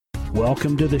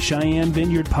Welcome to the Cheyenne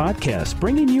Vineyard Podcast,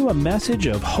 bringing you a message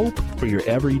of hope for your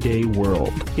everyday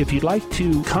world. If you'd like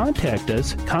to contact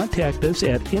us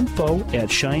at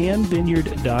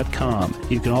info@cheyennevineyard.com.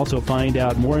 You can also find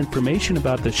out more information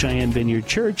about the Cheyenne Vineyard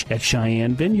Church at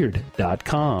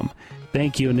cheyennevineyard.com.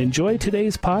 Thank you and enjoy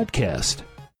today's podcast.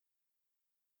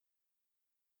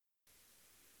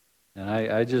 And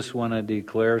I just want to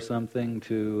declare something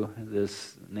to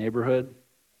this neighborhood,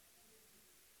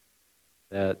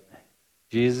 that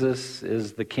Jesus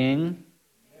is the King,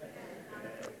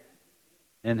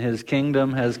 and His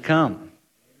kingdom has come,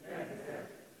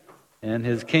 and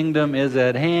His kingdom is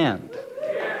at hand.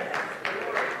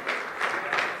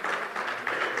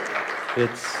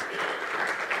 It's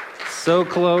so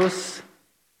close,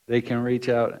 they can reach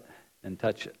out and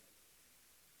touch it.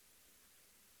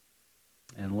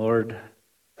 And Lord,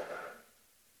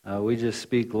 we just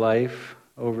speak life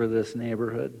over this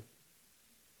neighborhood.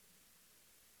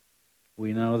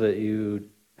 We know that you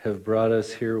have brought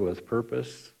us here with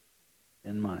purpose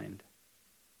in mind.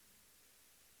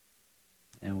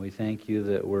 And we thank you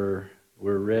that we're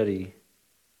ready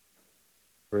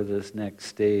for this next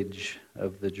stage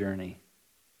of the journey.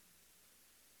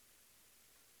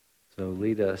 So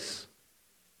lead us,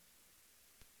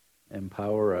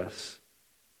 empower us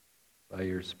by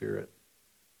your Spirit,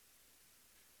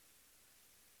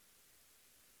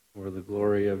 for the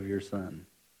glory of your Son.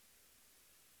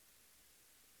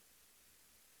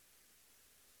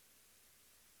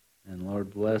 And Lord,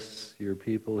 bless your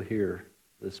people here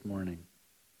this morning.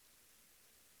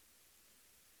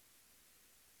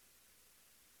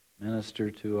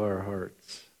 Minister to our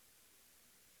hearts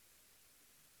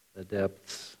the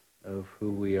depths of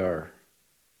who we are.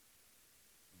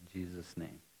 In Jesus'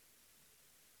 name.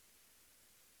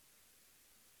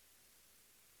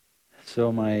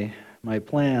 So my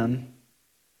plan,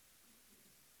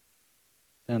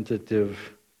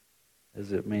 tentative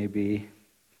as it may be,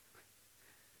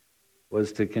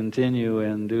 was to continue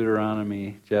in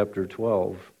Deuteronomy chapter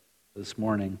 12 this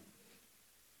morning.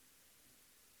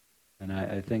 And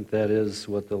I think that is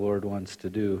what the Lord wants to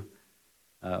do.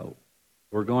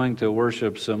 We're going to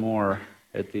worship some more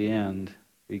at the end,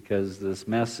 because this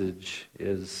message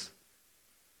is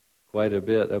quite a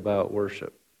bit about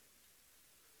worship.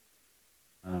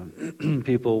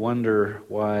 People wonder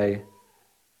why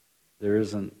there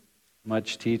isn't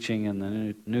much teaching in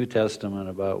the New Testament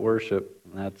about worship,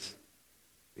 and that's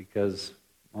because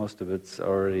most of it's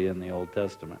already in the Old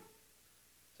Testament.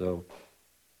 So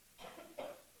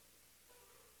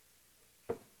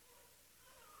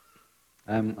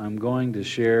I'm going to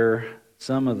share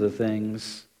some of the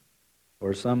things,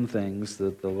 or some things,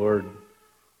 that the Lord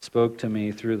spoke to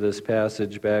me through this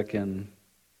passage back in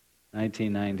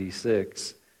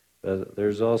 1996. But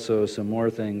there's also some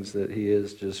more things that He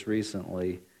has just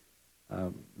recently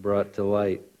brought to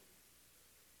light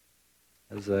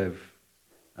as I've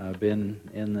been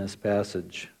in this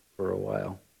passage for a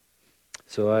while.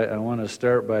 So I want to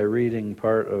start by reading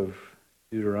part of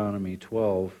Deuteronomy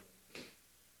 12,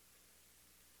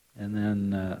 and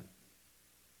then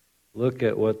look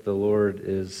at what the Lord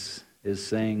is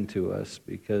saying to us,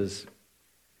 because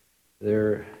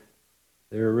there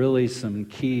are really some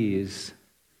keys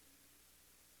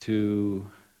to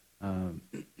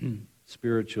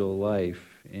spiritual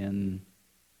life in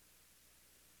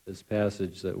this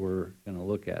passage that we're going to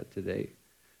look at today.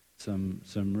 Some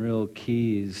real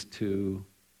keys to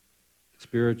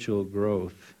spiritual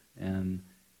growth and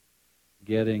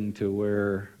getting to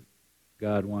where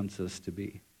God wants us to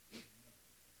be.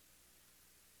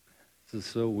 This is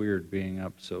so weird being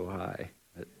up so high.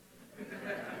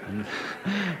 And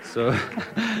so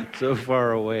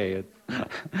far away.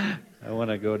 I want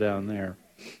to go down there.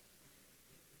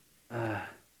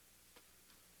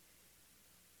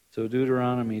 So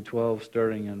Deuteronomy 12,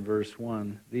 starting in verse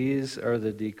 1. These are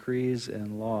the decrees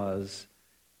and laws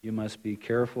you must be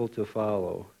careful to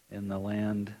follow in the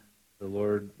land the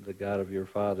Lord, the God of your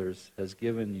fathers, has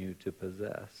given you to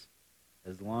possess,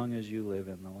 as long as you live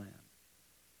in the land.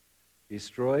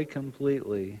 Destroy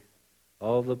completely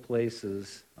all the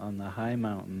places on the high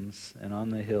mountains and on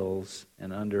the hills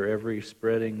and under every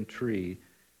spreading tree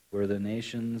where the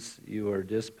nations you are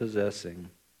dispossessing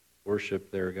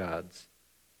worship their gods.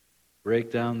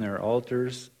 Break down their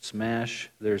altars,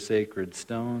 smash their sacred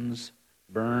stones,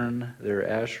 burn their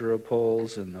Asherah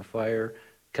poles in the fire,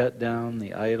 cut down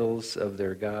the idols of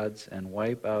their gods, and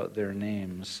wipe out their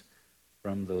names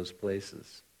from those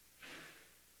places.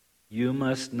 You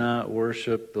must not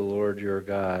worship the Lord your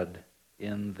God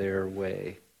in their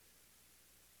way,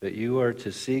 but you are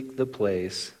to seek the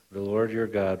place the Lord your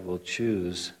God will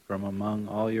choose from among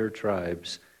all your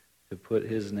tribes to put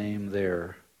his name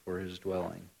there for his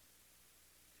dwelling.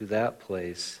 To that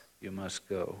place you must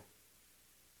go.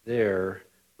 There,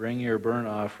 bring your burnt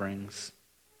offerings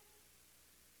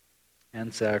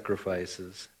and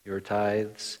sacrifices, your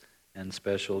tithes and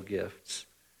special gifts,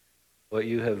 what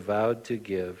you have vowed to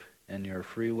give, and your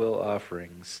freewill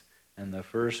offerings, and the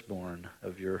firstborn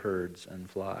of your herds and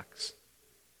flocks.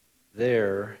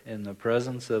 There, in the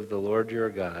presence of the Lord your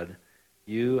God,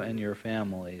 you and your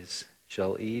families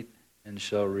shall eat and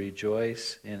shall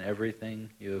rejoice in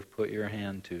everything you have put your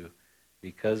hand to,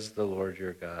 because the Lord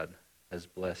your God has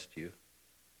blessed you.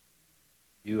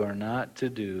 You are not to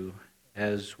do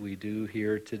as we do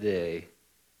here today,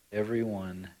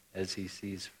 everyone as he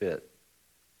sees fit,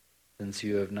 since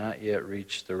you have not yet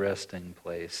reached the resting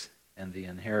place and the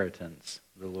inheritance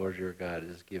the Lord your God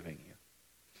is giving you.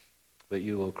 But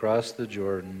you will cross the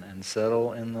Jordan and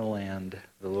settle in the land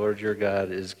the Lord your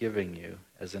God is giving you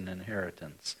as an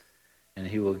inheritance, and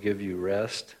he will give you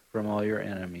rest from all your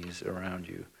enemies around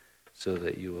you, so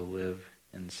that you will live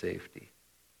in safety.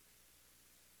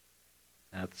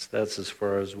 That's as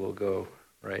far as we'll go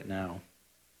right now.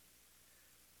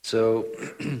 So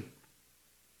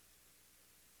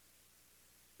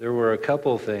there were a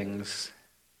couple things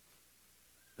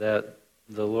that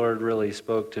the Lord really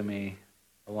spoke to me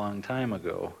a long time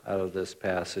ago out of this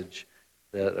passage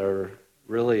that are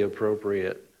really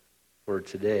appropriate for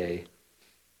today.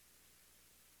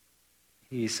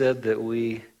 He said that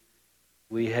we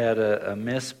had a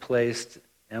misplaced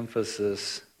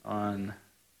emphasis on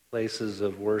places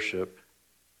of worship,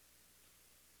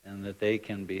 and that they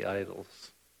can be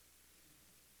idols.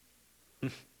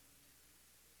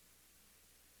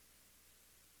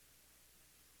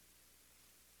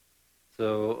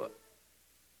 So,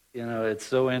 it's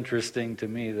so interesting to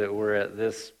me that we're at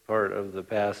this part of the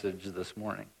passage this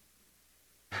morning.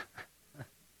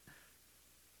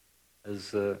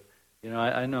 As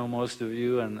I know most of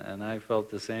you, and I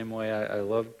felt the same way. I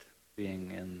loved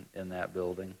being in that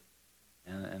building.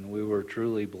 And we were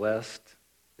truly blessed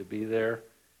to be there.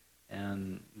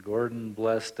 And Gordon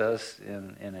blessed us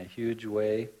in a huge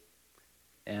way.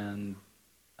 And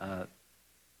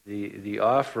the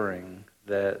offering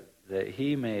that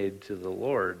he made to the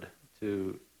Lord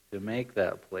to make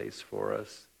that place for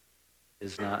us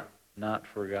is not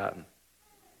forgotten.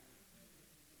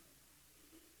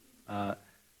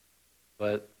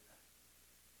 But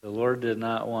the Lord did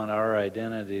not want our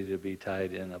identity to be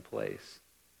tied in a place.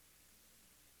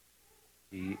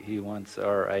 He wants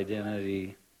our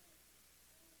identity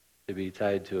to be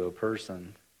tied to a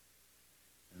person,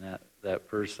 and that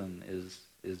person is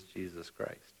Jesus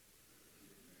Christ.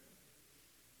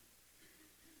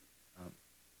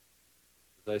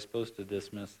 Was I supposed to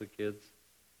dismiss the kids?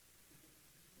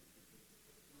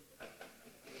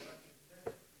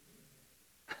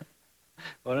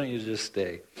 Why don't you just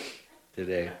stay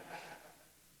today?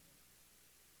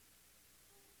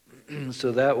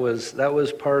 So that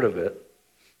was part of it.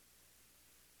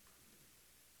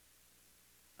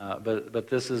 But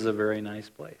this is a very nice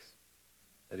place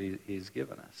that he's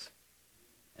given us.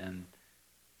 And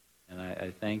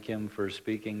I thank him for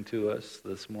speaking to us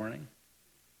this morning.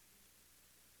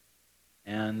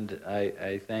 And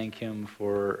I thank him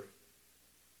for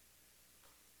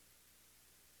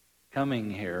coming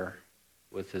here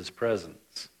with his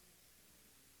presence.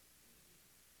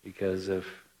 Because if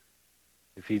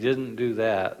he didn't do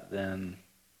that, then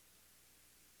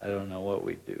I don't know what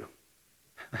we'd do.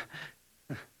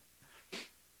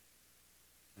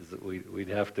 We'd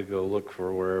have to go look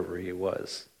for wherever he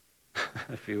was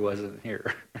if he wasn't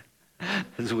here.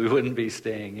 Because we wouldn't be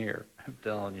staying here. I'm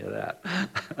telling you that.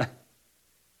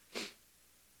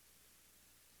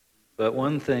 But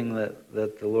one thing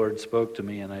that the Lord spoke to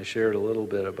me, and I shared a little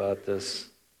bit about this,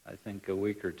 I think a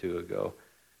week or two ago,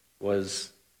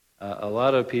 was a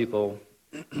lot of people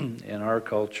in our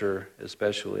culture,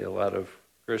 especially a lot of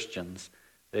Christians,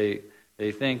 they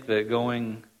think that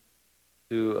going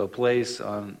to a place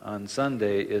on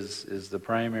Sunday is the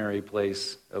primary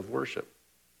place of worship.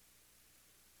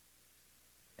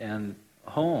 And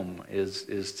home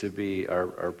is to be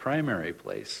our primary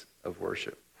place of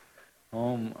worship.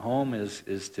 Home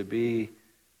is to be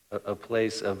a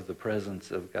place of the presence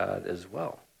of God as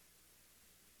well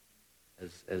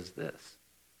as this.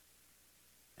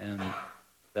 And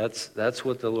that's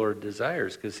what the Lord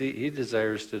desires, because he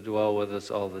desires to dwell with us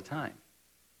all the time,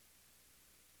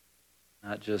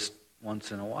 not just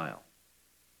once in a while.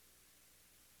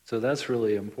 So that's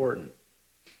really important.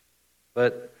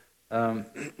 But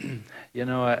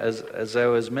as I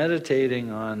was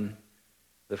meditating on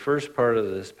the first part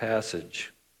of this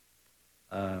passage,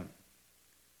 that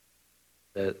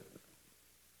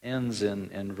ends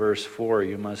in verse 4,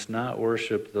 you must not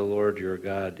worship the Lord your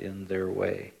God in their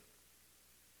way.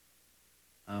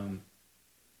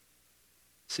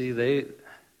 See,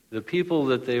 the people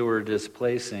that they were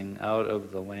displacing out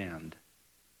of the land,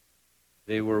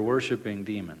 they were worshiping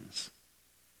demons.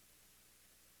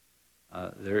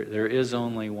 There is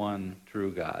only one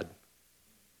true God,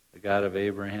 the God of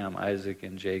Abraham, Isaac,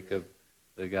 and Jacob,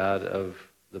 the God of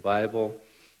the Bible,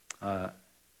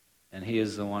 and He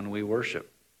is the one we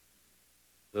worship.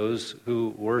 Those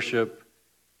who worship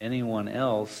anyone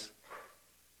else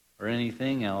or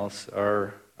anything else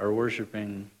are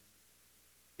worshiping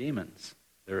demons.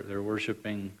 They're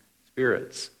worshiping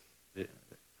spirits,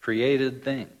 created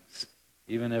things.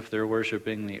 Even if they're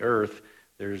worshiping the earth,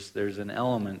 there's an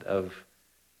element of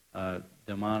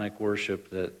demonic worship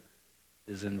that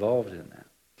is involved in that.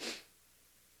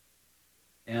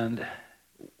 And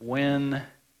when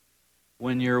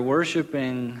you're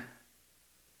worshiping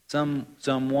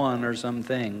someone or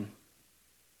something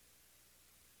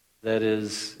that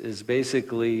is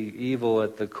basically evil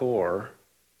at the core,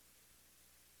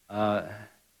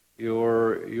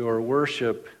 your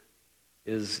worship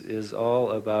is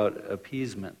all about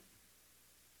appeasement.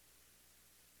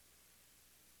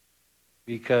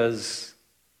 Because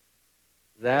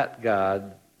that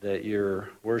God that you're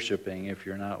worshiping, if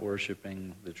you're not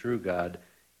worshiping the true God,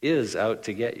 is out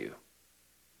to get you.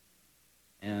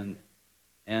 And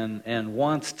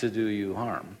wants to do you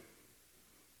harm.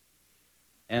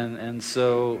 And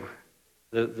so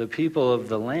the people of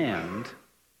the land,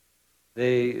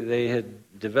 they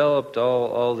had developed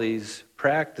all these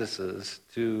practices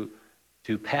to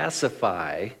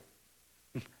pacify,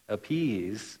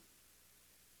 appease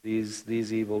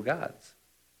these evil gods.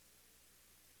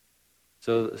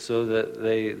 So that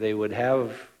they would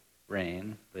have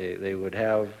rain, they would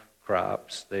have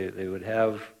crops, they would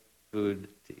have food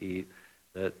to eat,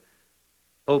 that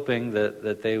hoping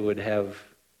that they would have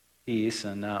peace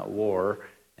and not war,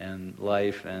 and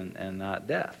life and not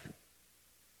death.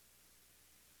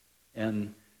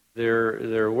 And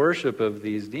their worship of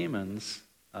these demons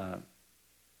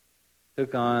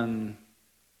took on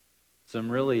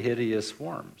some really hideous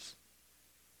forms,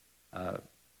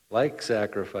 like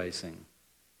sacrificing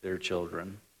their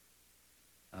children,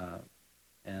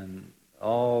 and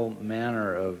all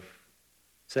manner of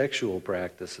sexual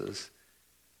practices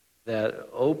that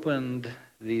opened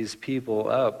these people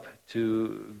up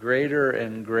to greater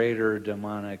and greater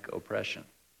demonic oppression.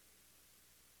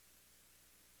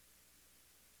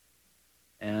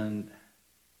 And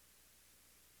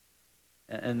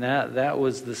that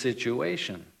was the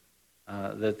situation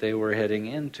that they were heading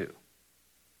into.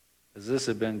 As this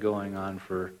had been going on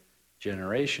for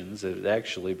generations, it had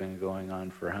actually been going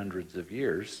on for hundreds of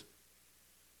years.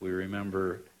 We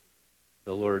remember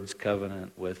the Lord's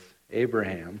covenant with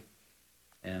Abraham,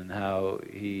 and how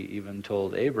He even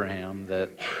told Abraham that,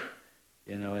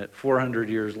 at 400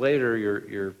 years later,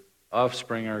 your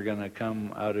offspring are going to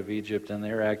come out of Egypt, and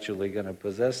they're actually going to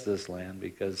possess this land,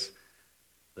 because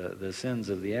the sins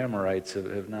of the Amorites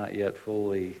have not yet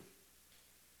fully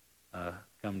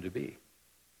come to be.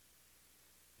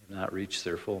 Have not reached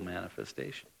their full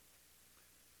manifestation.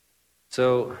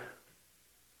 So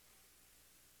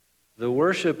the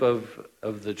worship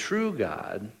of the true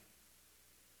God,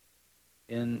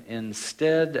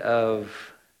 instead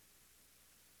of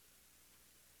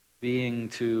being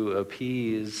to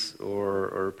appease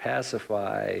or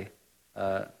pacify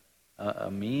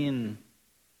a mean,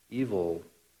 evil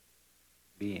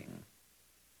being,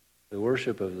 the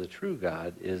worship of the true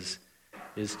God is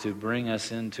to bring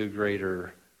us into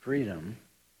greater freedom,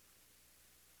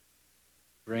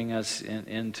 bring us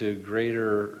into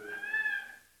greater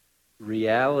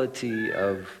reality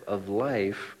of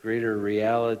life, greater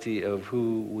reality of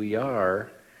who we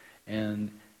are,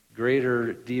 and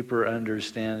greater, deeper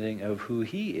understanding of who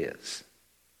He is.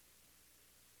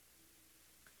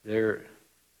 There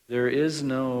is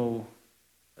no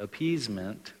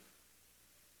appeasement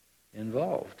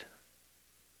involved,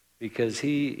 because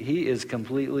He is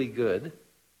completely good,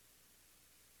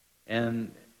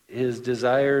 and His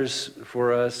desires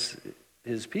for us,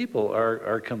 His people,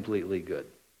 are completely good.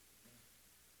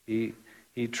 He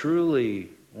truly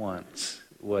wants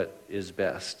what is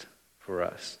best for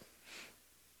us.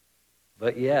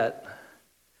 But yet,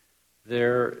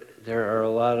 there are a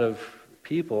lot of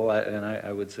people, and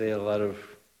I would say a lot of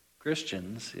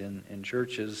Christians in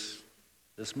churches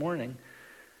this morning,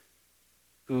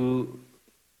 who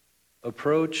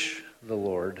approach the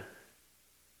Lord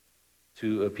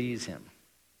to appease Him,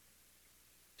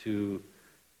 to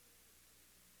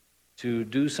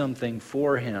do something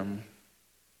for Him,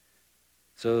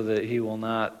 so that He will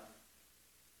not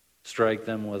strike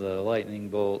them with a lightning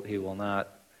bolt. He will not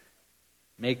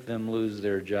make them lose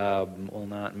their job, will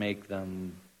not make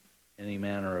them any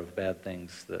manner of bad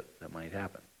things that might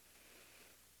happen.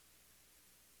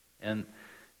 And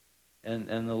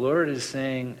the Lord is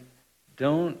saying,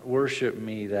 don't worship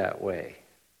me that way.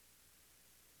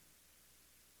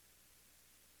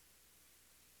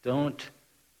 Don't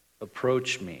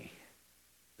approach me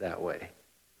that way.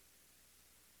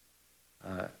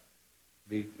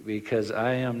 Because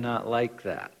I am not like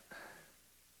that.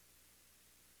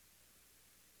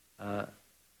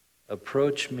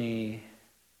 Approach me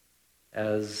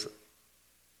as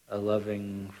a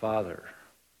loving Father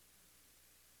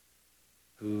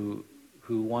who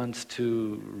wants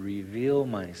to reveal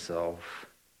myself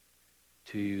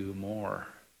to you more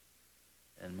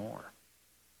and more.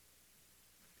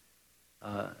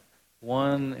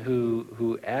 One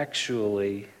who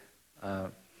actually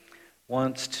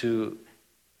wants to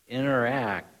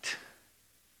interact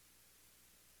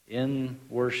in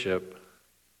worship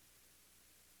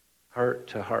heart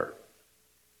to heart.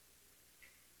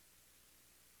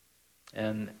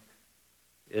 And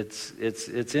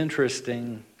it's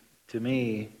interesting to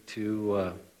me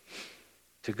to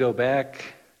go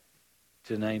back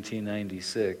to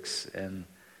 1996 and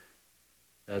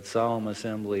that solemn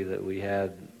assembly that we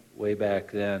had way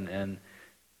back then,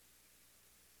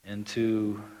 and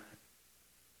to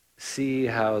see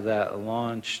how that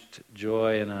launched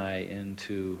Joy and I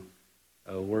into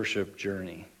a worship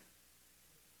journey.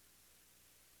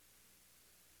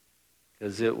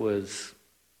 Because it was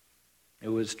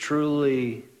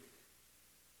truly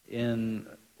in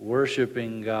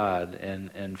worshiping God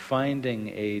and finding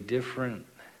a different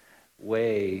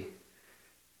way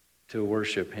to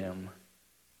worship Him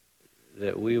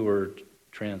that we were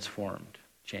transformed,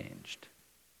 changed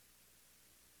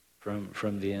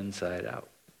from the inside out.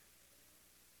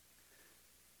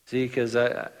 See, because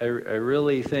I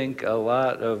really think a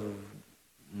lot of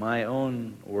my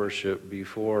own worship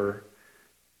before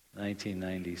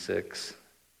 1996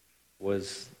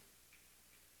 was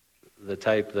the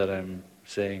type that I'm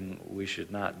saying we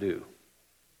should not do.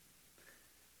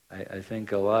 I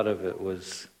think a lot of it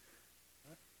was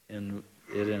it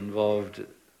involved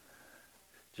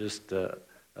just a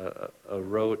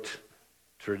rote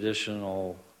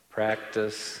traditional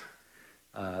practice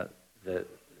that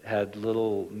had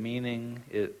little meaning.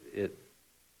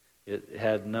 It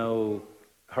had no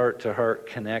heart-to-heart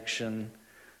connection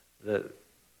that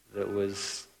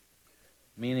was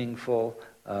meaningful.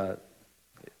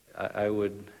 I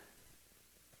would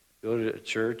go to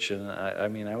church, and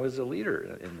I was a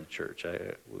leader in the church.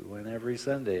 We went every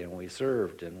Sunday, and we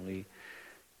served, and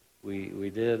we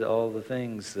did all the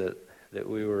things that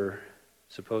we were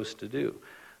supposed to do.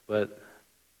 But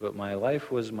my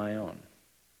life was my own.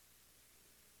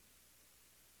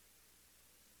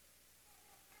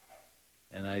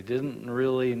 And I didn't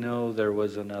really know there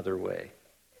was another way.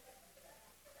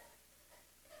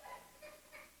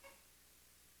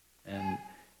 And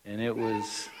it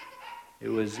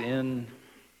was in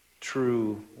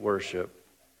true worship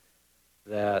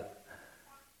that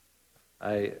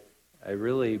I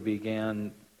really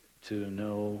began to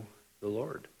know the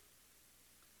Lord.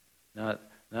 Not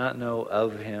know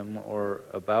of Him or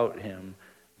about Him,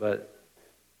 but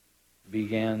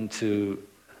began to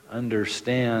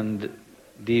understand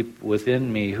deep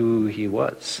within me who He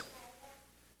was.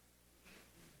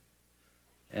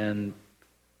 And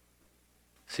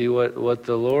see, what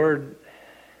the Lord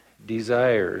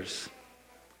desires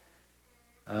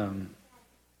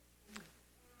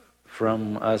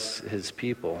from us, His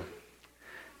people,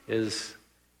 is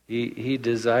He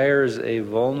desires a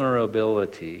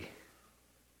vulnerability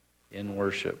in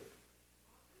worship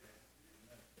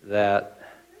that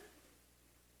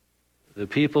the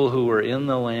people who were in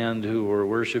the land who were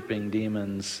worshiping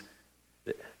demons,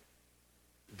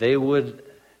 that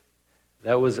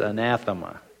was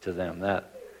anathema to them.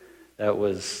 That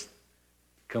was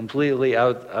completely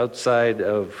outside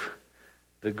of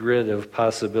the grid of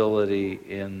possibility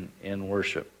in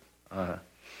worship.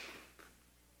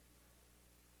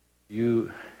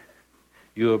 You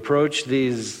approach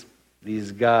these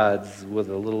gods with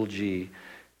a little g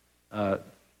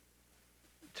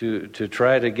to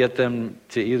try to get them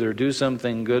to either do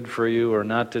something good for you or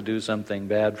not to do something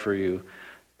bad for you,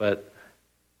 but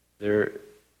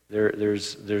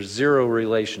there's zero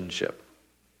relationship.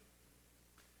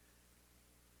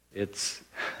 It's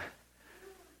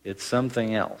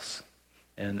something else,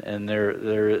 and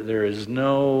there is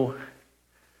no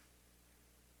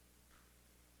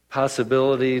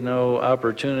possibility, no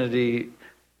opportunity,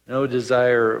 no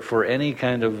desire for any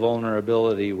kind of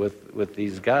vulnerability with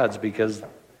these gods, because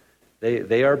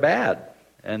They are bad.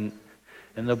 And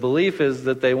the belief is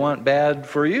that they want bad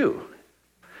for you.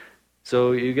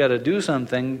 So you got to do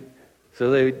something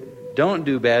so they don't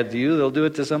do bad to you, they'll do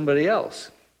it to somebody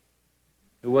else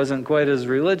who wasn't quite as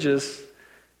religious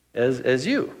as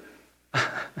you.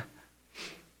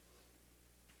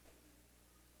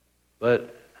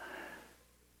 But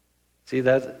see,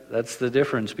 that's the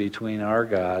difference between our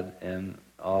God and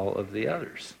all of the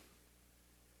others.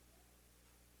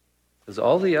 Because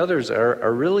all the others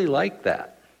are really like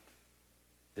that.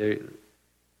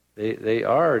 They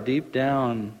are deep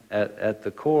down at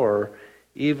the core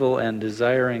evil and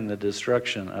desiring the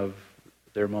destruction of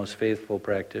their most faithful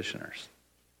practitioners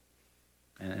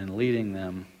and leading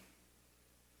them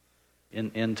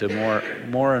into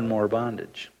more and more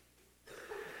bondage.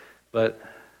 But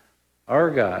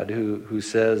our God, who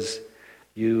says,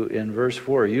 you in verse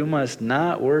 4, you must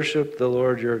not worship the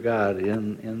Lord your God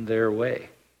in their way.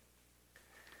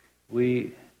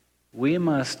 We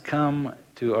must come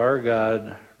to our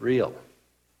God real.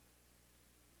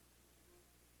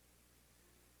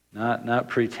 Not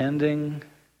pretending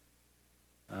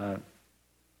to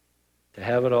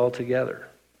have it all together.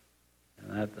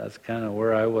 And that's kind of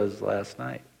where I was last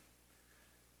night.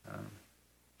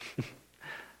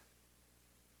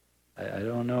 I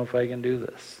don't know if I can do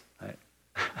this.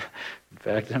 In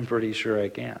fact, I'm pretty sure I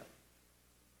can't.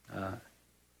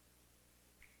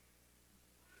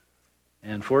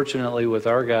 And fortunately, with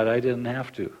our God, I didn't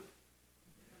have to.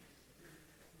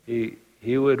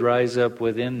 He would rise up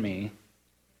within me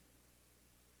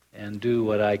and do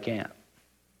what I can't.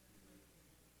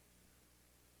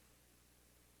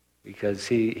 Because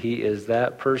he is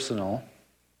that personal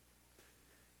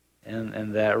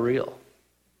and that real.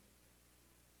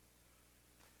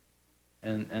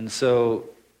 And so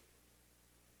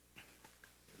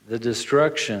the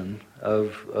destruction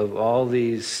of all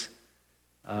these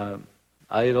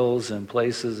idols and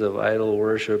places of idol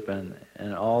worship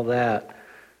and all that,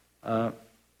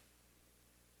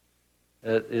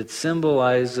 it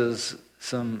symbolizes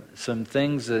some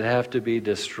things that have to be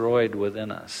destroyed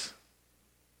within us.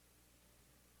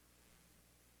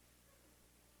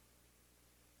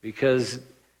 Because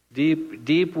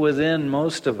deep within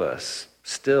most of us,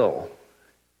 still,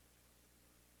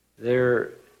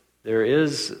 there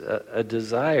is a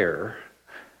desire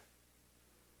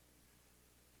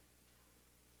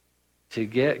to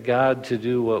get God to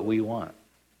do what we want.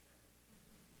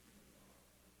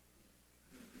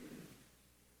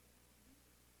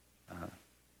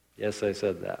 Yes, I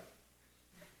said that.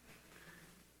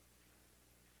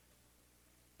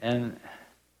 And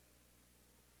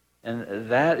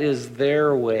that is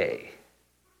their way.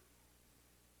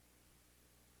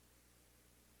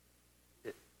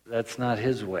 That's not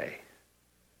his way.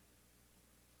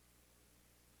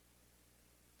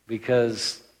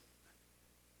 Because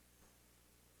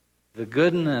the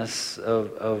goodness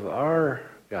of our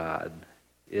God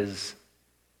is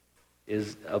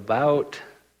about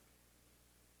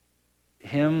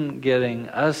him getting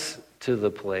us to the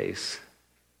place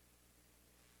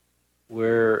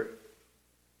where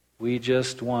we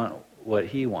just want what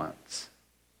he wants.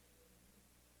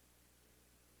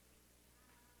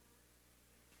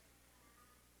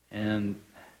 And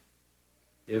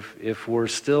if we're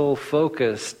still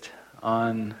focused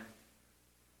on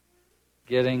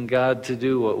getting God to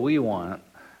do what we want,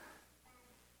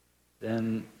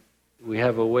 then we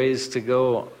have a ways to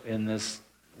go in this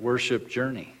worship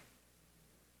journey.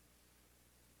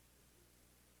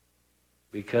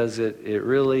 Because it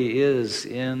really is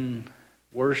in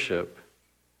worship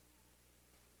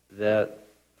that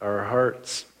our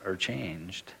hearts are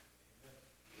changed.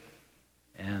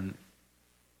 And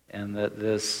that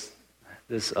this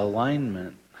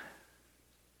alignment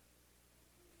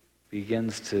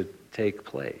begins to take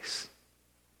place.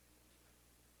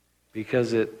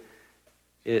 Because it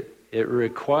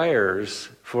requires,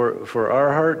 for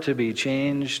our heart to be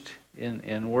changed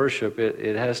in worship,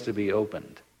 it has to be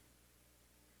opened.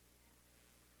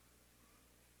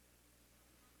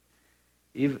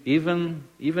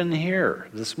 Even here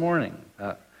this morning,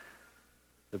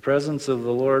 the presence of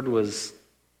the Lord was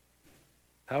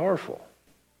powerful.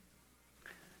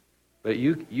 But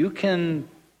you can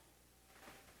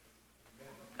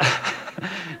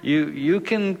you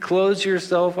can close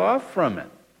yourself off from it.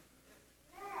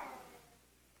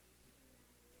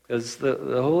 Because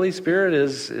the Holy Spirit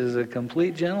is a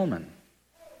complete gentleman.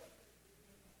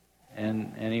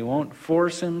 And he won't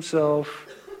force himself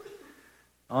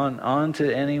onto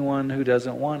anyone who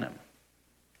doesn't want him.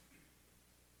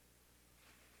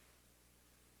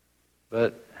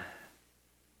 But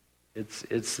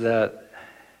it's that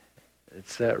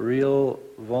real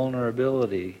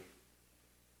vulnerability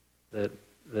that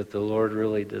the Lord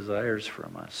really desires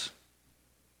from us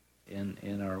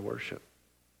in our worship.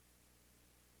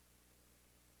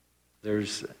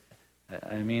 It's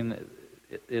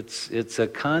a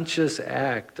conscious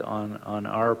act on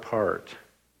our part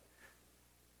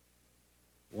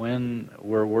when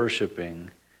we're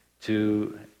worshiping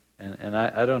and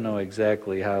I don't know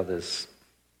exactly how this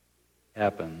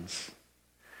happens,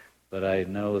 but I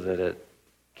know that it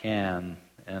can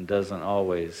and doesn't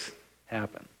always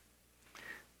happen,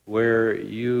 where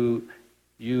you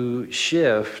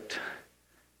shift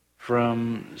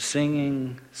from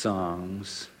singing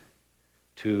songs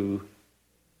to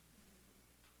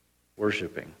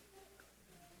worshiping.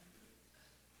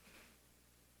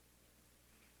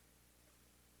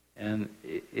 And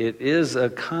it is a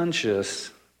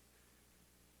conscious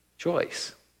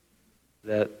choice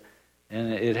and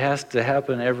it has to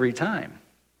happen every time.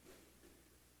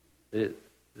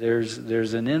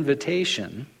 There's an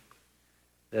invitation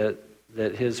that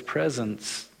His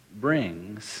presence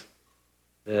brings.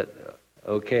 That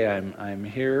okay, I'm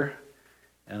here,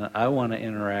 and I want to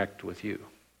interact with you.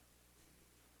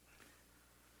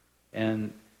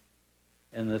 And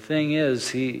the thing is,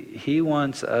 He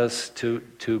wants us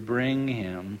to bring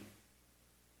Him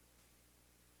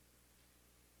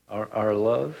our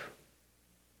love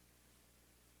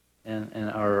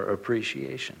and our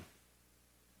appreciation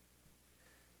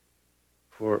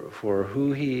for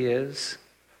who He is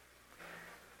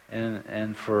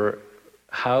and for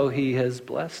how He has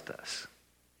blessed us.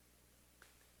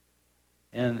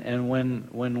 And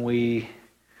when we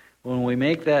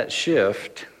make that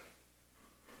shift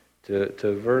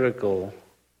to vertical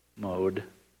mode,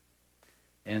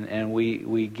 and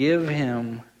we give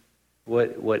Him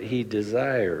what He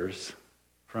desires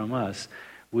from us,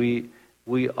 we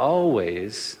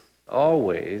always,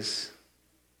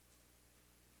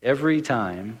 every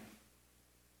time,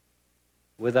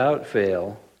 without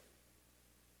fail,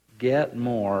 get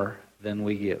more than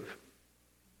we give.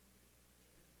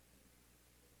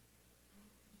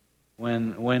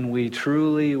 When we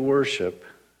truly worship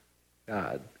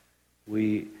God,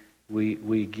 we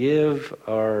give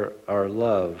our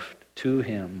love to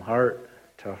Him, heart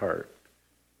to heart,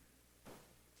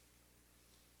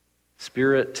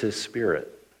 spirit to spirit.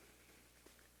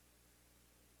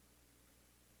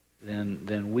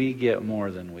 Then we get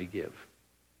more than we give.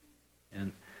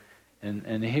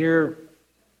 And here,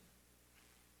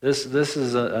 this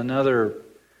is another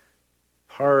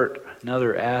part,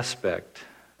 another aspect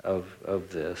of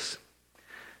this.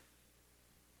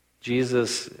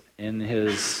 Jesus, in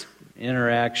His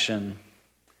interaction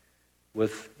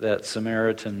with that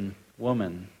Samaritan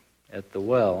woman at the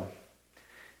well,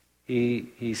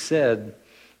 he said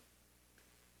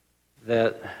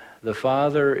that the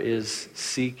Father is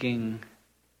seeking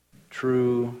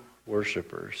true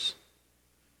worshipers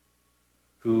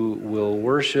who will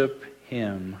worship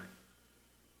Him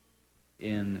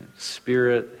in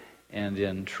spirit and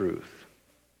in truth.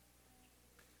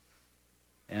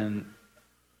 And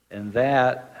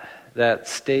that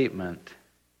statement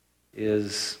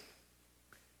is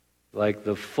like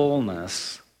the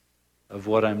fullness of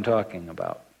what I'm talking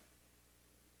about.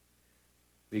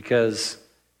 Because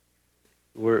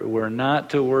we're not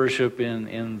to worship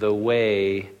in the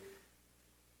way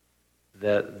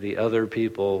that the other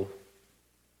people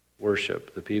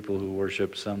worship, the people who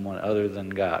worship someone other than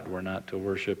God. We're not to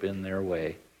worship in their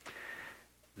way.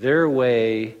 Their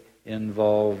way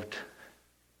involved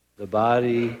the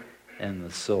body and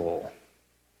the soul.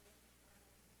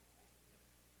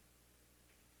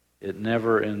 It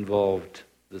never involved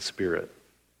the spirit,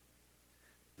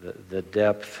 the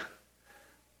depth,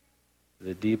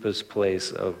 the deepest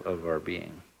place of our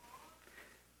being.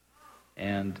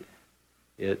 And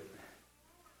it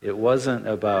wasn't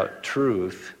about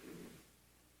truth.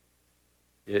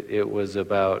 It was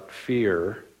about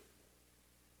fear.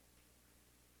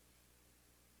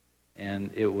 And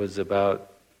it was about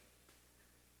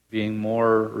being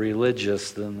more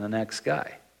religious than the next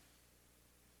guy.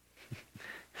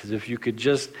 Because if you could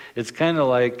just, it's kind of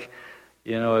like,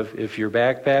 if you're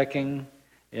backpacking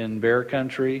in bear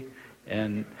country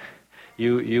and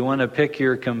you want to pick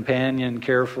your companion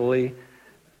carefully,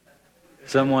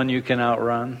 someone you can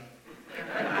outrun.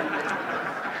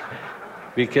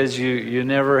 Because you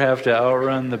never have to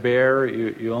outrun the bear,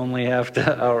 you only have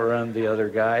to outrun the other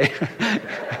guy.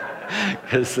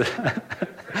 Because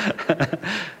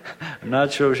I'm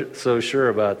not so sure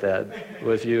about that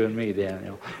with you and me,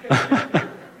 Daniel.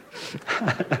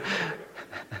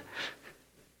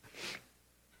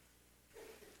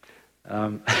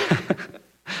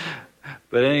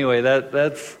 But anyway,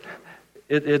 that's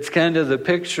it's kind of the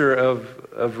picture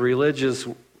of religious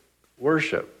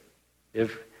worship.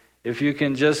 If you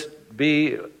can just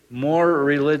be more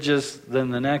religious than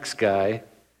the next guy,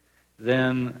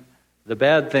 then the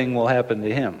bad thing will happen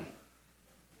to him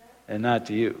and not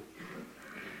to you.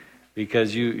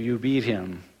 Because you beat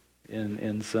him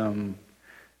in some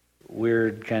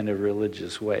weird kind of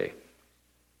religious way.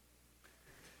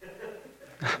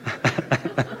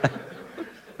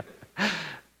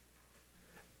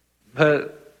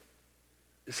 But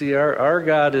see, our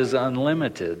God is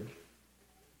unlimited,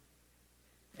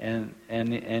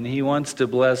 and He wants to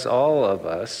bless all of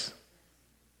us,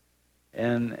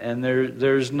 and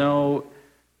there's no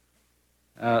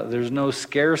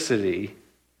scarcity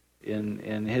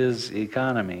in His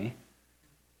economy,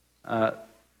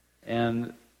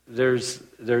 and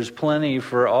there's plenty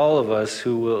for all of us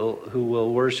who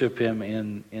will worship Him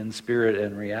in spirit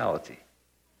and reality.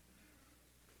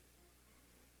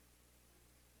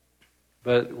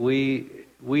 But we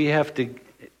have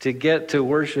to get to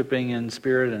worshiping in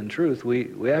spirit and truth.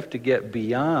 We have to get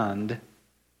beyond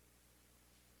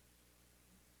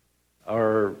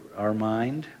our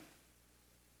mind,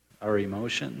 our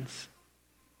emotions,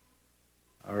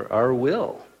 our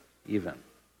will, even.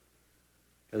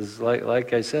 Because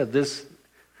like I said, this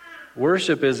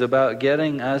worship is about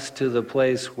getting us to the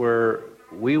place where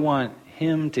we want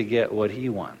Him to get what He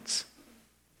wants.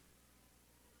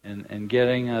 And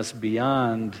getting us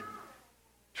beyond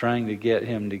trying to get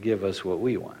Him to give us what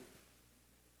we want.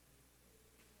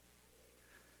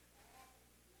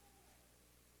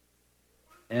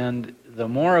 And the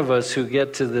more of us who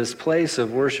get to this place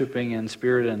of worshiping in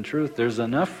spirit and truth, there's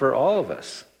enough for all of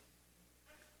us.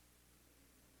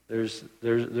 There's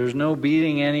no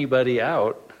beating anybody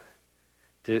out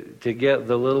to get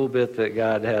the little bit that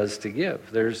God has to give.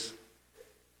 There's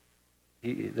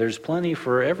plenty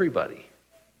for everybody.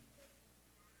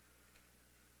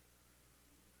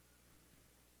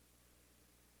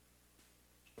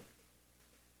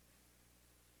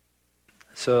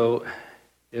 So,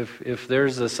 if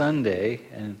there's a Sunday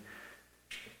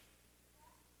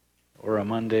or a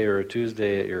Monday or a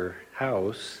Tuesday at your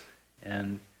house,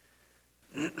 and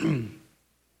you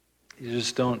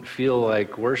just don't feel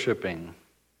like worshiping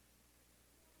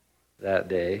that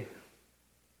day,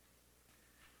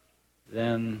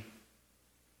 then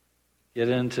get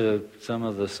into some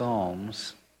of the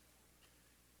Psalms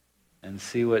and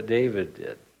see what David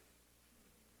did.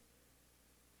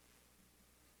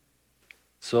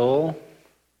 Soul,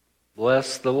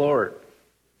 bless the Lord.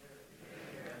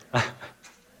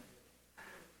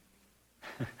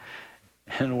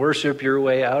 And worship your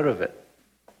way out of it.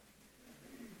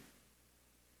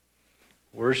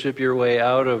 Worship your way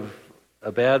out of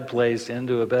a bad place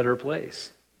into a better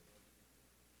place.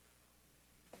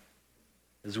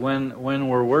 Is when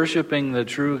we're worshiping the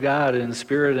true God in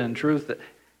spirit and truth,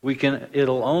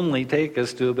 it'll only take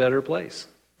us to a better place.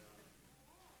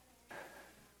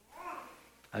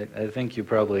 I think you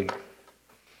probably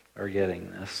are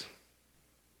getting this.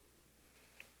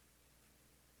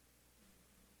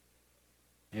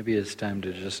 Maybe it's time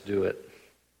to just do it.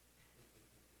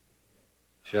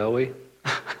 Shall we?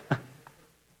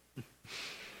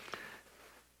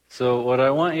 So what I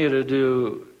want you to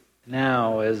do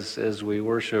now as we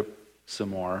worship some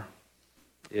more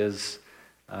is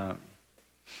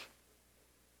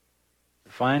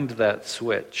find that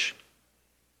switch.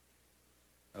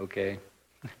 Okay?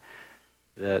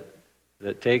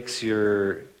 That takes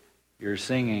your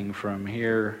singing from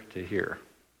here to here.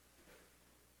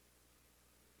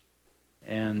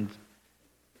 And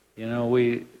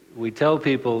we tell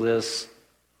people this,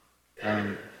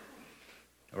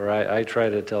 or I try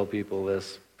to tell people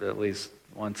this at least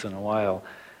once in a while.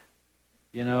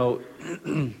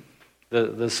 The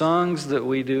songs that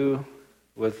we do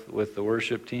with the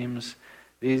worship teams,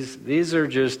 these are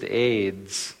just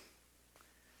aids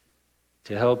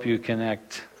to help you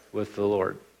connect with the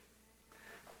Lord.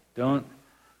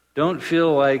 Don't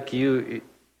feel like you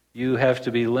have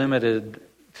to be limited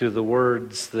to the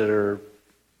words that are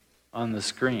on the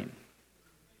screen.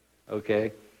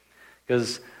 Okay?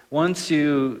 Because once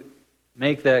you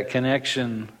make that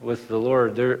connection with the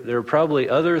Lord, there are probably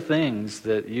other things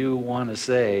that you want to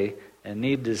say and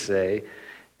need to say,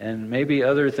 and maybe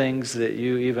other things that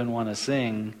you even want to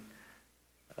sing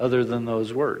other than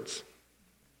those words.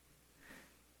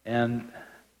 And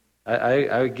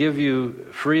I give you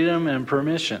freedom and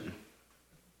permission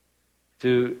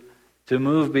to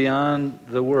move beyond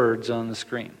the words on the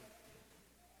screen.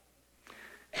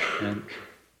 And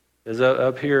as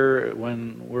up here,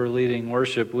 when we're leading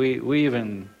worship, we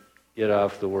even get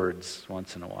off the words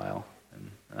once in a while,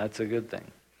 and that's a good thing.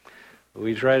 But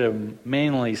we try to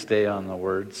mainly stay on the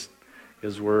words,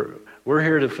 because we're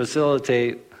here to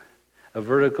facilitate a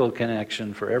vertical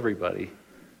connection for everybody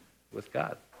with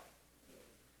God.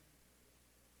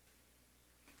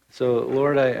 So,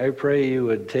 Lord, I pray you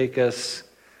would take us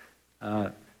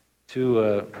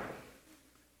to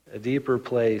a deeper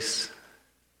place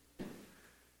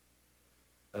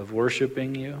of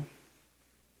worshiping you,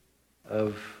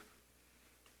 of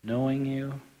knowing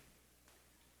you,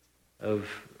 of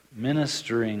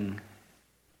ministering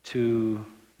to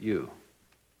you.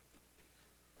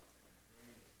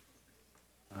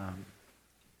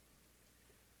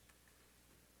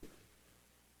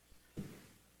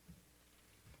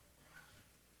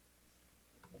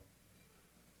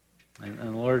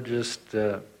 And Lord, just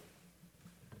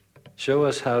show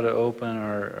us how to open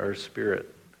our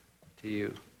spirit to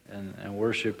you and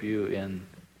worship you in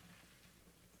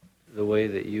the way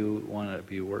that you want to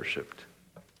be worshipped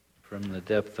from the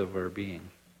depth of our being.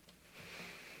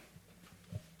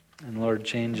 And Lord,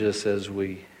 change us as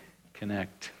we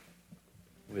connect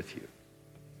with you.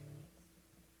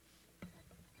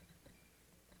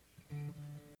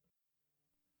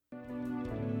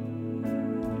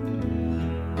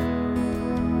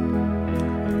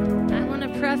 I want to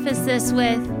preface this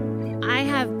with, I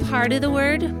have part of the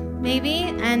word, maybe,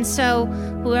 and so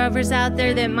whoever's out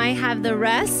there that might have the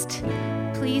rest,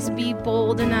 please be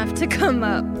bold enough to come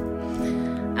up.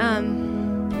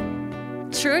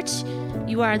 Church,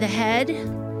 you are the head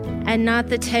and not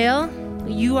the tail.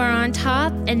 You are on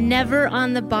top and never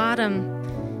on the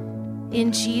bottom.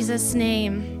 In Jesus'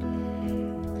 name.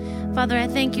 Father, I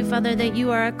thank you, Father, that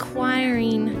you are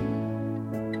acquiring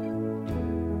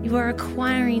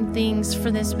things for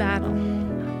this battle.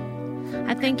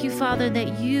 I thank you, Father,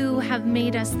 that you have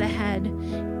made us the head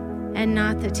and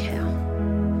not the tail.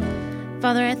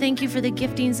 Father, I thank you for the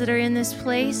giftings that are in this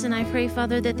place, and I pray,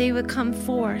 Father, that they would come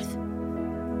forth.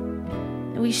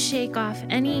 And we shake off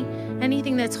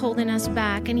anything that's holding us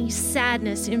back, any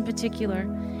sadness in particular,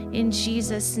 in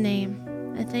Jesus' name.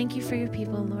 I thank you for your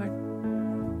people, Lord.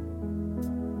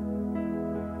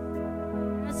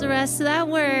 That's the rest of that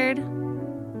word.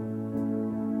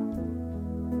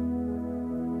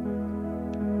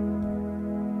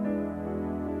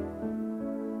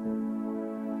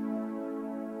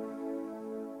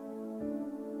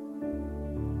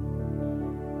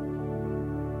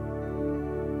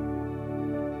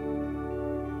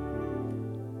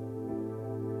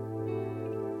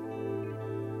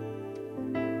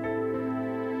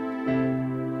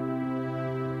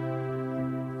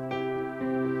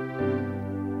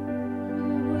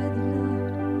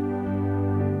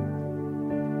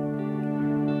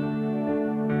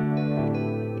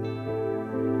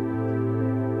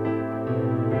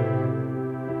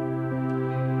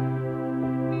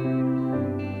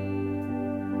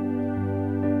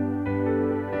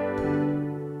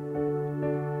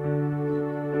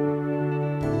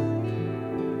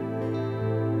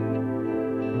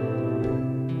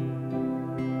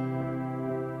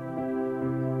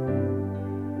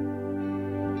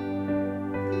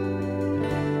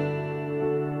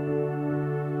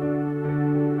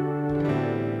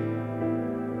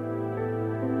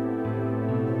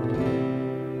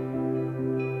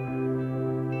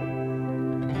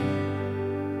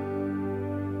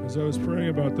 As I was praying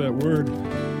about that word,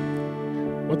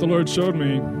 what the Lord showed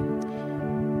me,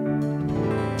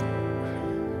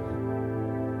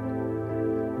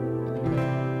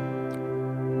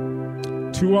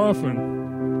 too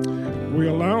often we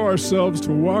allow ourselves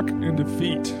to walk in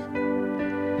defeat.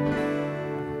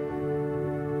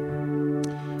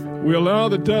 We allow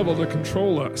the devil to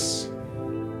control us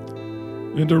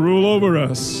and to rule over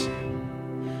us.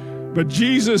 But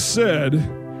Jesus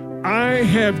said, I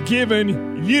have given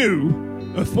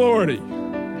you authority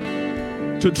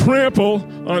to trample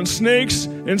on snakes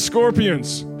and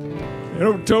scorpions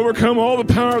and to overcome all the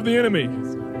power of the enemy.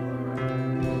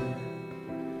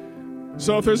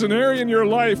 So if there's an area in your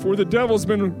life where the devil's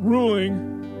been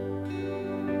ruling,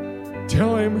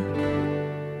 tell him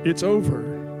it's over.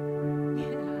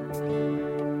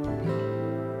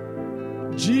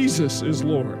 Jesus is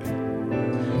Lord.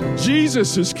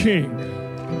 Jesus is King.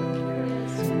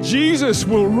 Jesus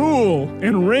will rule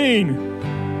and reign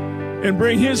and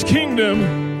bring his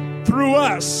kingdom through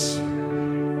us.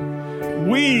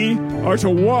 We are to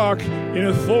walk in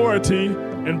authority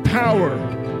and power.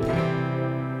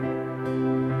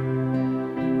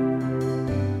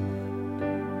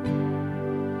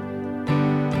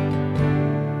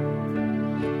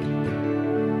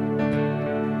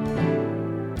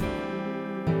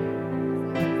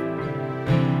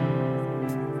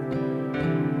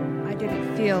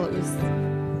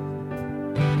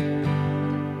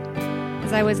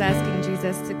 As I was asking Jesus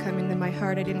Jesus to come into my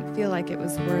heart, I didn't feel like it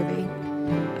was worthy.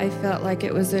 I felt like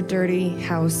it was a dirty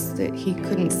house that he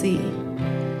couldn't see.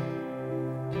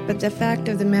 But the fact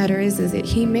of the matter is that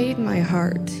he made my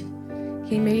heart.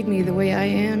 He made me the way I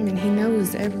am, and he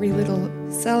knows every little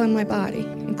cell in my body,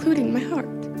 including my heart.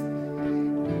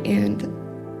 And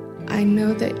I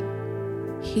know that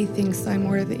he thinks I'm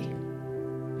worthy.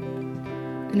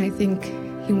 And I think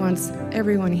he wants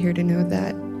everyone here to know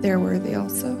that they're worthy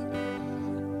also.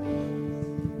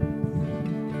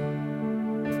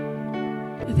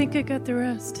 I think I got the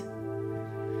rest.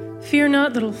 Fear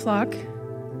not, little flock.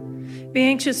 Be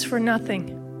anxious for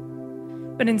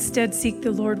nothing, but instead seek the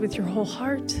Lord with your whole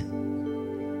heart.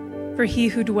 For he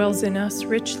who dwells in us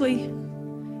richly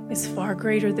is far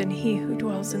greater than he who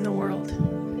dwells in the world.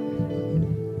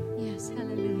 Yes,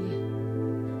 hallelujah.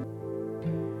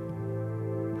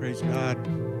 Praise God.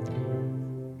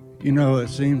 You know, it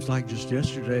seems like just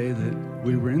yesterday that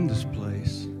we were in this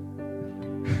place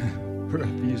for a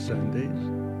few Sundays.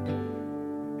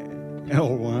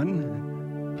 L1.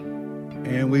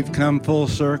 And we've come full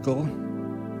circle.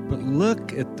 But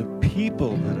look at the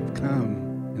people that have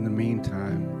come in the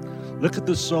meantime. Look at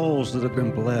the souls that have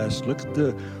been blessed. Look at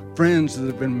the friends that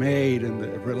have been made and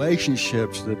the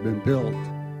relationships that have been built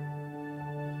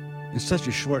in such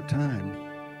a short time.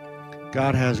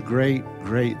 God has great,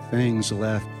 great things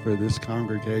left for this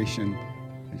congregation.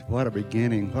 What a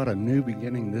beginning. What a new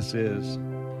beginning this is.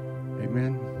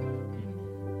 Amen.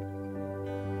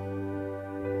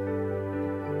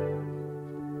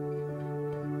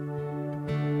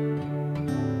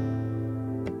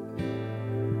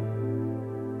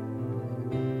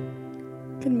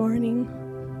 Good morning.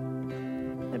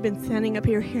 I've been standing up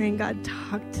here hearing God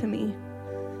talk to me,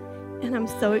 and I'm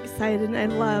so excited, and I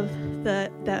love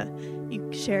that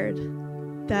you shared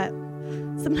that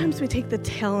sometimes we take the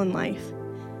tail in life,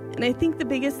 and I think the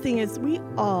biggest thing is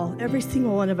every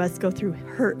single one of us go through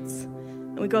hurts,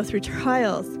 and we go through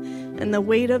trials, and the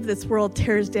weight of this world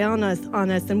tears down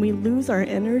on us, and we lose our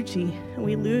energy, and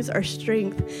we lose our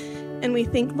strength, and we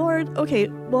think, Lord, okay,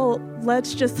 well,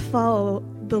 let's just follow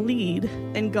the lead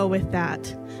and go with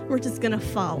that. We're just going to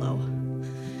follow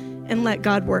and let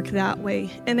God work that way.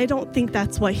 And I don't think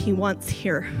that's what he wants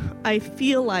here. I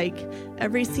feel like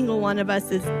every single one of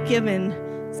us is given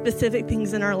specific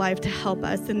things in our life to help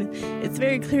us. And it's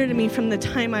very clear to me from the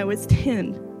time I was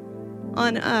 10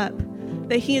 on up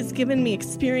that he has given me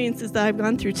experiences that I've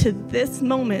gone through to this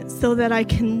moment so that I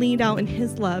can lead out in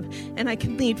his love and I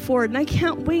can lead forward. And I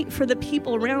can't wait for the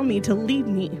people around me to lead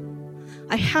me.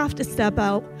 I have to step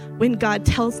out when God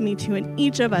tells me to, and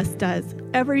each of us does.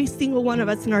 Every single one of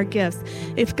us in our gifts.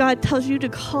 If God tells you to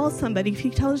call somebody, if he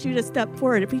tells you to step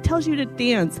forward, if he tells you to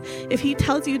dance, if he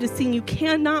tells you to sing, you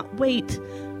cannot wait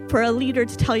for a leader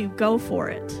to tell you, go for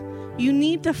it. You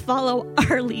need to follow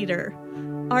our leader,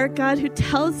 our God who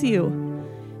tells you.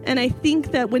 And I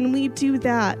think that when we do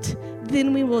that,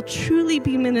 then we will truly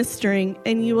be ministering,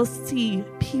 and you will see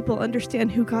people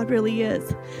understand who God really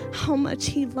is, how much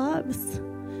he loves.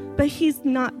 But he's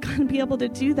not going to be able to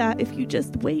do that if you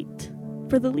just wait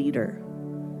for the leader,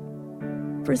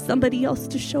 for somebody else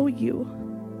to show you.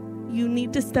 You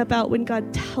need to step out when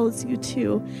God tells you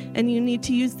to, and you need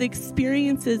to use the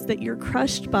experiences that you're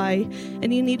crushed by,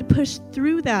 and you need to push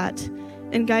through that.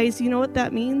 And guys, you know what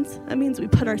that means? That means we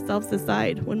put ourselves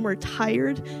aside. When we're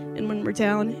tired and when we're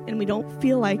down and we don't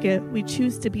feel like it, we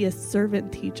choose to be a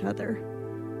servant to each other.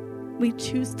 We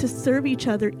choose to serve each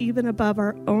other even above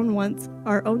our own wants,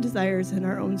 our own desires, and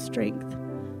our own strength.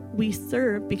 We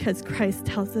serve because Christ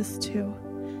tells us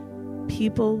to.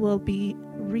 People will be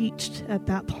reached at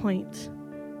that point.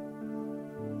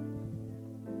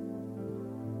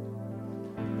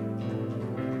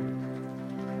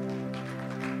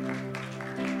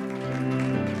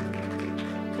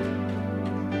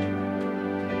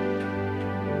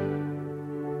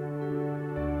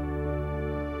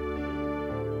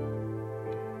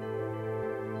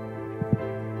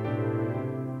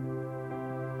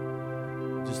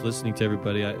 Listening to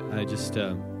everybody, I just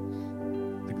the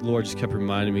Lord just kept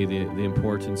reminding me the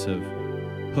importance of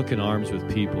hooking arms with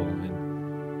people,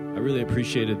 and I really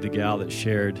appreciated the gal that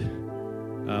shared.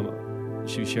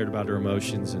 She shared about her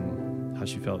emotions and how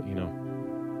she felt,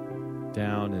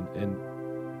 down, and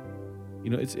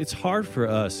it's hard for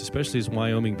us, especially as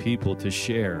Wyoming people, to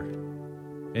share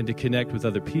and to connect with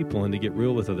other people and to get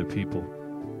real with other people.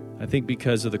 I think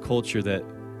because of the culture that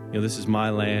this is my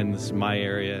land, this is my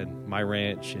area, and my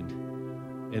ranch,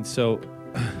 and so,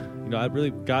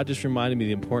 God just reminded me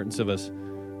the importance of us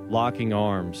locking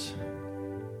arms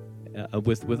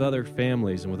with other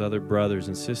families and with other brothers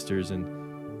and sisters,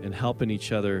 and helping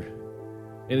each other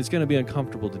And it's going to be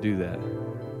uncomfortable to do that.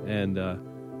 And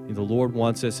the Lord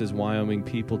wants us as Wyoming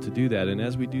people to do that. And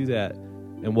as we do that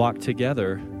and walk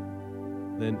together,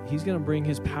 then He's going to bring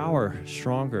His power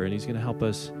stronger, and He's going to help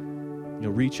us,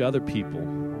 reach other people.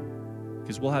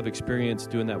 Because we'll have experience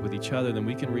doing that with each other, then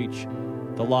we can reach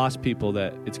the lost people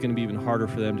that it's going to be even harder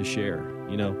for them to share.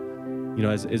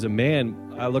 As a man,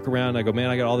 I look around and I go, man,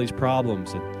 I got all these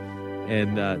problems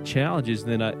and challenges.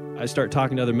 And then I start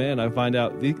talking to other men. I find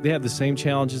out they have the same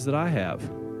challenges that I have.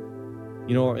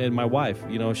 And my wife,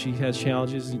 she has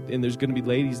challenges, and there's going to be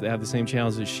ladies that have the same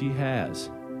challenges that she has.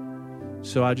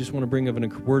 So I just want to bring a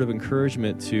word of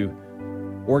encouragement to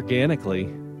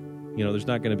organically, there's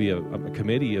not going to be a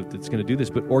committee that's going to do this,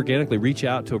 but organically reach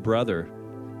out to a brother,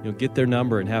 get their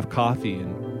number and have coffee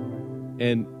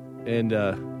and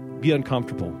be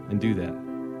uncomfortable and do that.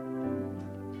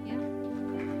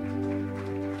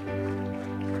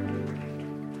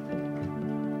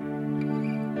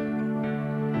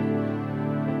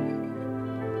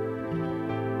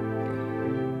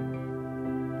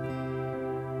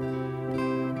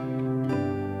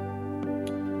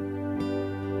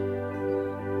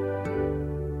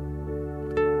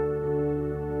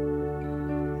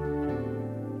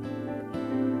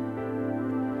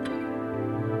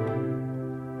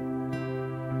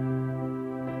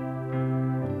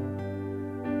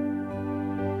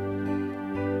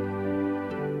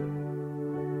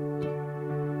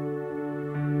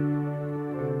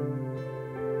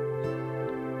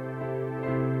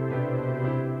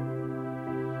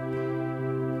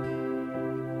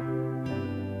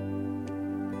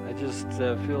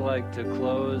 I feel like to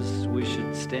close, we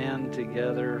should stand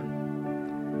together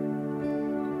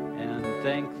and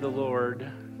thank the Lord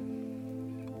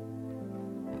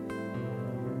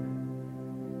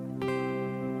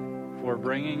for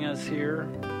bringing us here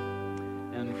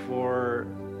and for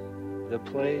the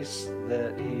place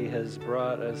that He has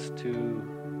brought us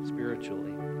to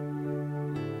spiritually.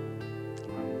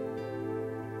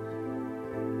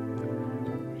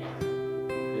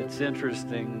 It's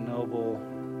interesting, Noble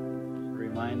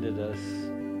reminded us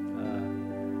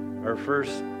our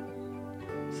first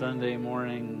Sunday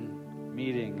morning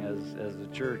meeting as a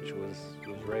church was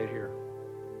right here.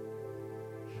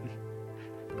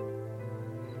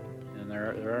 And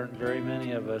there aren't very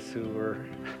many of us who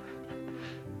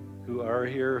are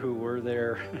here who were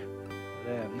there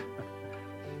then.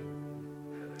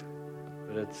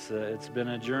 But it's been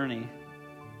a journey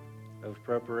of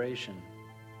preparation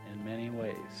in many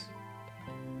ways.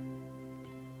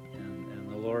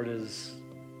 The Lord is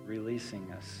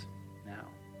releasing us now.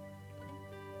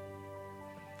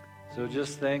 So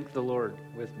just thank the Lord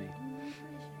with me.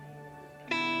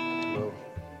 Whoa.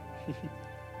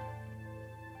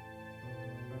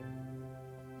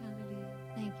 Hallelujah.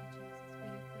 Thank you,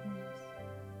 Jesus, for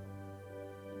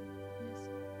your goodness.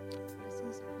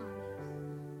 Blessings upon us.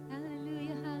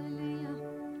 Hallelujah, hallelujah.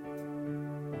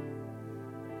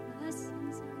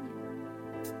 Blessings on you.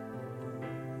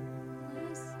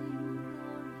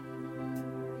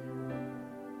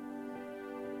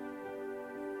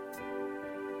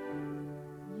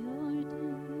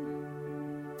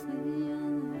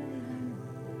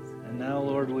 And now,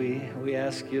 Lord, we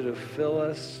ask you to fill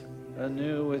us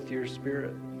anew with your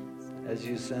Spirit as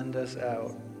you send us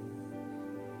out.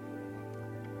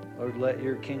 Lord, let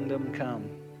your kingdom come.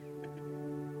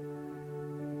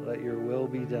 Let your will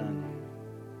be done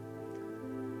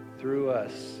through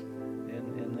us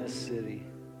in this city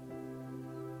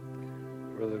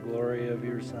for the glory of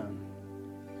your Son.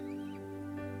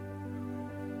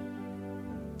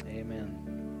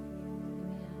 Amen.